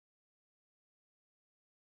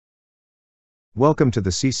Welcome to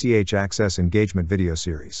the CCH Axcess Engagement video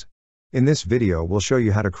series. In this video we'll show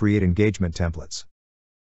you how to create engagement templates.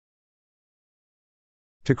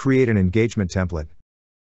 To create an engagement template,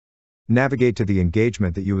 navigate to the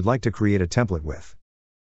engagement that you would like to create a template with.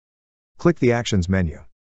 Click the Actions menu.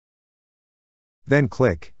 Then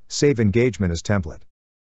click Save Engagement as Template.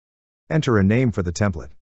 Enter a name for the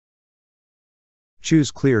template.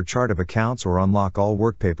 Choose Clear Chart of Accounts or unlock all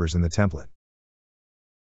workpapers in the template.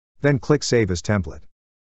 Then click Save as Template.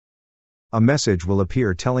 A message will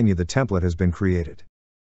appear telling you the template has been created.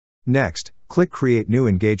 Next, click Create New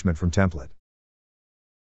Engagement from Template.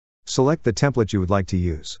 Select the template you would like to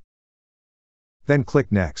use. Then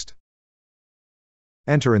click Next.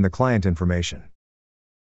 Enter in the client information,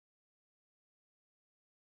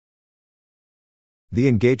 the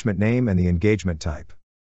engagement name and the engagement type.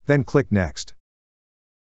 Then click Next.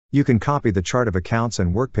 You can copy the chart of accounts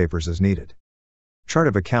and workpapers as needed. Chart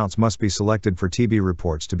of accounts must be selected for TB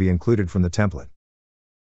reports to be included from the template.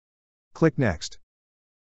 Click Next.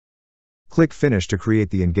 Click Finish to create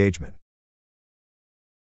the engagement.